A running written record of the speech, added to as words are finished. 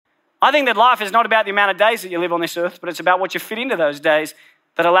I think that life is not about the amount of days that you live on this earth, but it's about what you fit into those days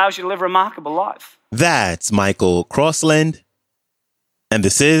that allows you to live a remarkable life. That's Michael Crossland. And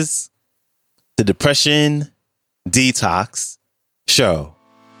this is the Depression Detox Show.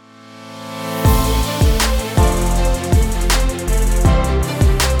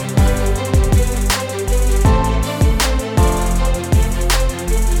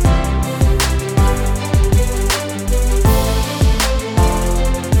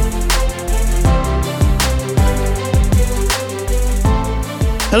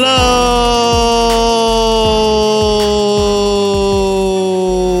 Hello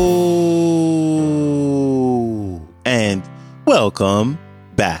and welcome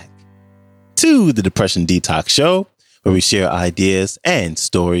back to the Depression Detox Show, where we share ideas and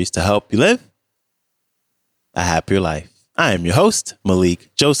stories to help you live a happier life. I am your host,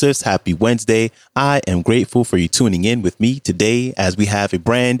 Malik Josephs. Happy Wednesday. I am grateful for you tuning in with me today as we have a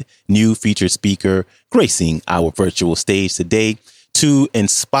brand new featured speaker gracing our virtual stage today to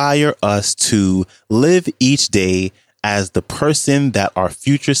inspire us to live each day as the person that our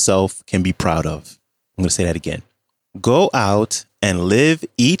future self can be proud of. I'm going to say that again. Go out and live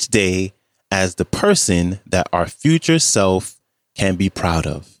each day as the person that our future self can be proud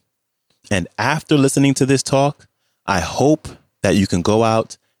of. And after listening to this talk, I hope that you can go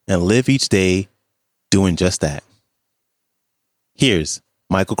out and live each day doing just that. Here's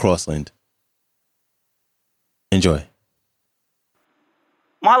Michael Crossland. Enjoy.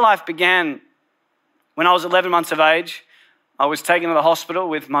 My life began when I was 11 months of age. I was taken to the hospital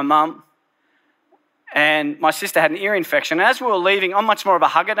with my mum, and my sister had an ear infection. And as we were leaving, I'm much more of a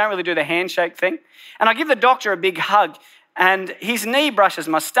hugger, don't really do the handshake thing. And I give the doctor a big hug, and his knee brushes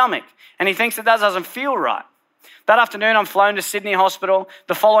my stomach, and he thinks that doesn't feel right. That afternoon, I'm flown to Sydney Hospital.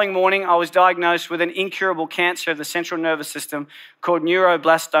 The following morning, I was diagnosed with an incurable cancer of the central nervous system called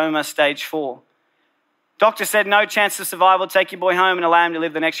neuroblastoma stage 4. Doctor said, no chance of survival, take your boy home and allow him to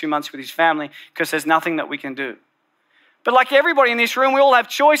live the next few months with his family because there's nothing that we can do. But like everybody in this room, we all have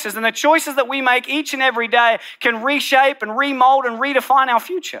choices, and the choices that we make each and every day can reshape and remold and redefine our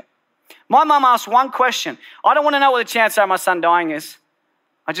future. My mum asked one question. I don't want to know what the chances are of my son dying is.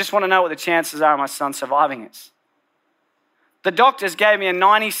 I just want to know what the chances are of my son surviving is. The doctors gave me a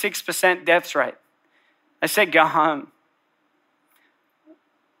 96% death rate. They said, go home.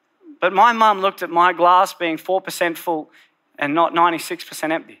 But my mum looked at my glass being 4% full and not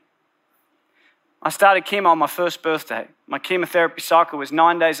 96% empty. I started chemo on my first birthday. My chemotherapy cycle was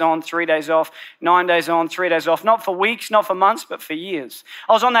 9 days on, 3 days off, 9 days on, 3 days off. Not for weeks, not for months, but for years.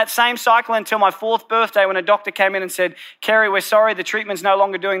 I was on that same cycle until my 4th birthday when a doctor came in and said, Kerry, we're sorry, the treatment's no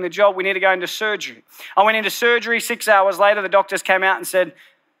longer doing the job. We need to go into surgery. I went into surgery. 6 hours later, the doctors came out and said,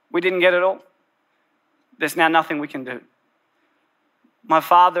 we didn't get it all. There's now nothing we can do. My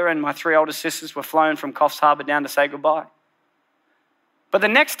father and my 3 older sisters were flown from Coffs Harbour down to say goodbye. But the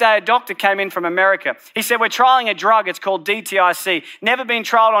next day, a doctor came in from America. He said, we're trialling a drug. It's called DTIC. Never been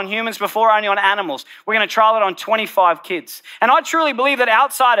trialed on humans before, only on animals. We're going to trial it on 25 kids. And I truly believe that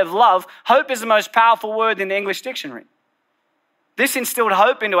outside of love, hope is the most powerful word in the English dictionary. This instilled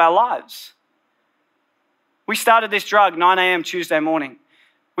hope into our lives. We started this drug 9 a.m. Tuesday morning.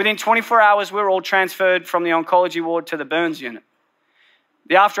 Within 24 hours, we were all transferred from the oncology ward to the burns unit.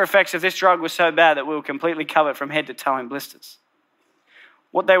 The after effects of this drug were so bad that we were completely covered from head to toe in blisters.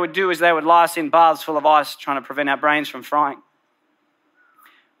 What they would do is they would lie us in baths full of ice, trying to prevent our brains from frying.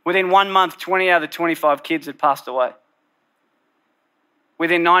 Within 1 month, 20 out of the 25 kids had passed away.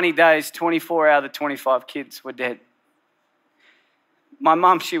 Within 90 days, 24 out of the 25 kids were dead. My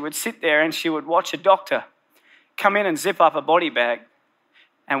mum, she would sit there and she would watch a doctor come in and zip up a body bag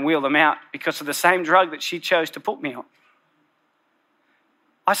and wheel them out because of the same drug that she chose to put me on.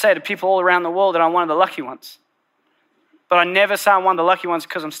 I say to people all around the world that I'm one of the lucky ones. But I never say I'm one of the lucky ones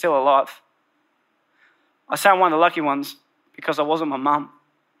because I'm still alive. I say I'm one of the lucky ones because I wasn't my mum.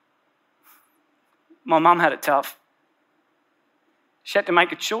 My mum had it tough. She had to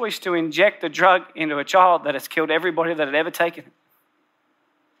make a choice to inject the drug into a child that has killed everybody that had ever taken it.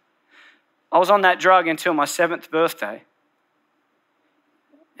 I was on that drug until my 7th birthday.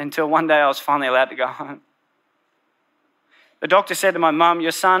 Until one day I was finally allowed to go home. The doctor said to my mum,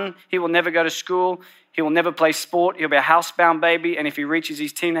 your son, he will never go to school, he will never play sport, he'll be a housebound baby, and if he reaches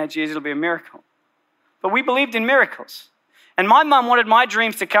his teenage years, it'll be a miracle. But we believed in miracles. And my mum wanted my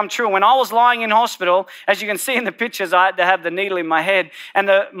dreams to come true. When I was lying in hospital, as you can see in the pictures, I had to have the needle in my head. And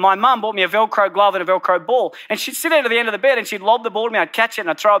my mum bought me a Velcro glove and a Velcro ball. And she'd sit at the end of the bed and she'd lob the ball to me. I'd catch it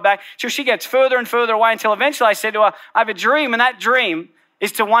and I'd throw it back. Till she gets further and further away until eventually I said to her, I have a dream, and that dream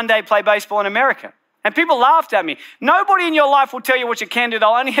is to one day play baseball in America. And people laughed at me. Nobody in your life will tell you what you can do. They'll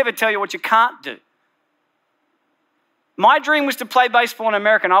only ever tell you what you can't do. My dream was to play baseball in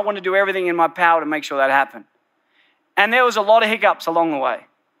America, and I wanted to do everything in my power to make sure that happened. And there was a lot of hiccups along the way.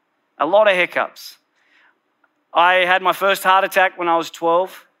 A lot of hiccups. I had my first heart attack when I was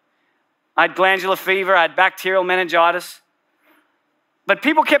 12. I had glandular fever. I had bacterial meningitis. But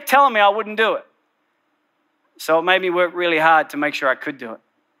people kept telling me I wouldn't do it. So it made me work really hard to make sure I could do it.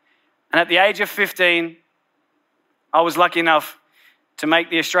 And at the age of 15, I was lucky enough to make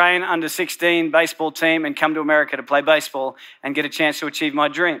the Australian under-16 baseball team and come to America to play baseball and get a chance to achieve my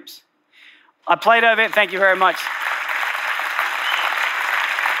dreams. I played over here. Thank you very much.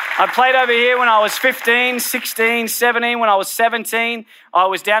 I played over here when I was 15, 16, 17. When I was 17, I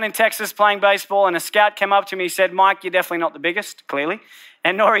was down in Texas playing baseball, and a scout came up to me and said, Mike, you're definitely not the biggest, clearly,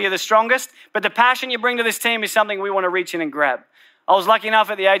 and nor are you the strongest, but the passion you bring to this team is something we want to reach in and grab. I was lucky enough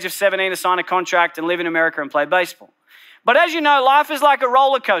at the age of 17 to sign a contract and live in America and play baseball. But as you know, life is like a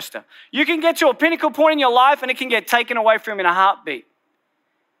roller coaster. You can get to a pinnacle point in your life and it can get taken away from you in a heartbeat.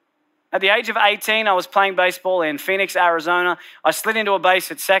 At the age of 18, I was playing baseball in Phoenix, Arizona. I slid into a base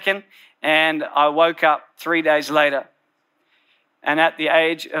at second and I woke up 3 days later. And at the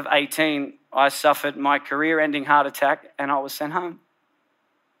age of 18, I suffered my career-ending heart attack and I was sent home.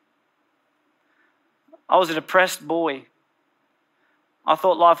 I was a depressed boy. I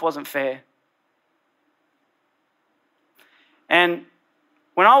thought life wasn't fair. And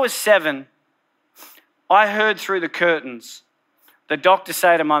when I was 7, I heard through the curtains the doctor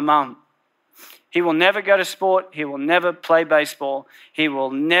say to my mum, he will never go to sport, he will never play baseball, he will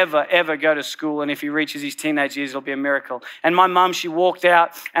never, ever go to school, and if he reaches his teenage years, it'll be a miracle. And my mum, she walked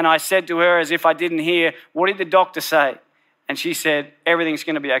out, and I said to her as if I didn't hear, what did the doctor say? And she said, everything's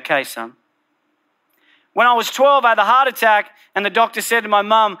going to be okay, son. When I was 12, I had a heart attack, and the doctor said to my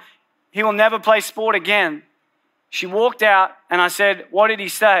mum, he will never play sport again. She walked out, and I said, what did he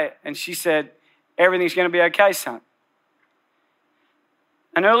say? And she said, everything's going to be okay, son.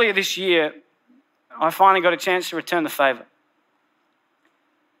 And earlier this year, I finally got a chance to return the favor.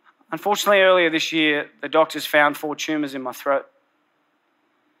 Unfortunately, earlier this year, the doctors found 4 tumors in my throat.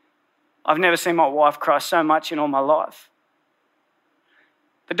 I've never seen my wife cry so much in all my life.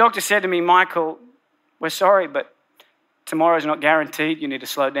 The doctor said to me, Michael, we're sorry, but tomorrow's not guaranteed. You need to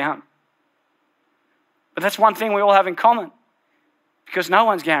slow down. But that's one thing we all have in common, because no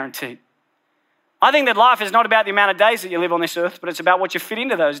one's guaranteed. I think that life is not about the amount of days that you live on this earth, but it's about what you fit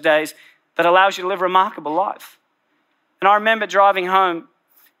into those days that allows you to live a remarkable life. And I remember driving home,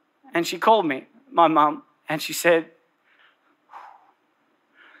 and she called me, my mum, and she said,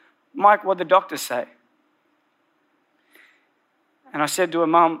 Mike, what'd the doctor say? And I said to her,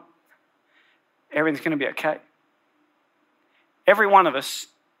 Mum, everything's going to be okay. Every one of us,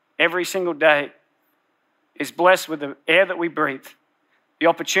 every single day, is blessed with the air that we breathe, the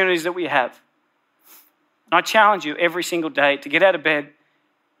opportunities that we have. And I challenge you every single day to get out of bed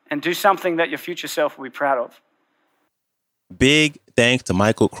and do something that your future self will be proud of. Big thanks to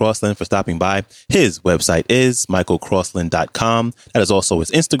Michael Crossland for stopping by. His website is michaelcrossland.com. That is also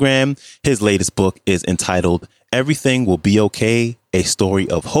his Instagram. His latest book is entitled Everything Will Be Okay, A Story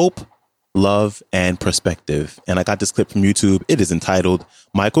of Hope, Love, and Perspective. And I got this clip from YouTube. It is entitled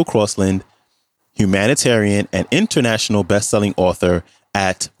Michael Crossland, Humanitarian and International Bestselling Author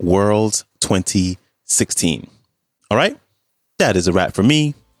at Worlds 2016. All right, that is a wrap for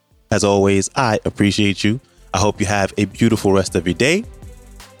me. As always, I appreciate you. I hope you have a beautiful rest of your day,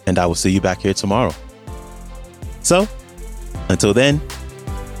 and I will see you back here tomorrow. So, until then,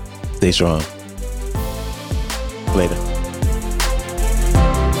 stay strong. Later.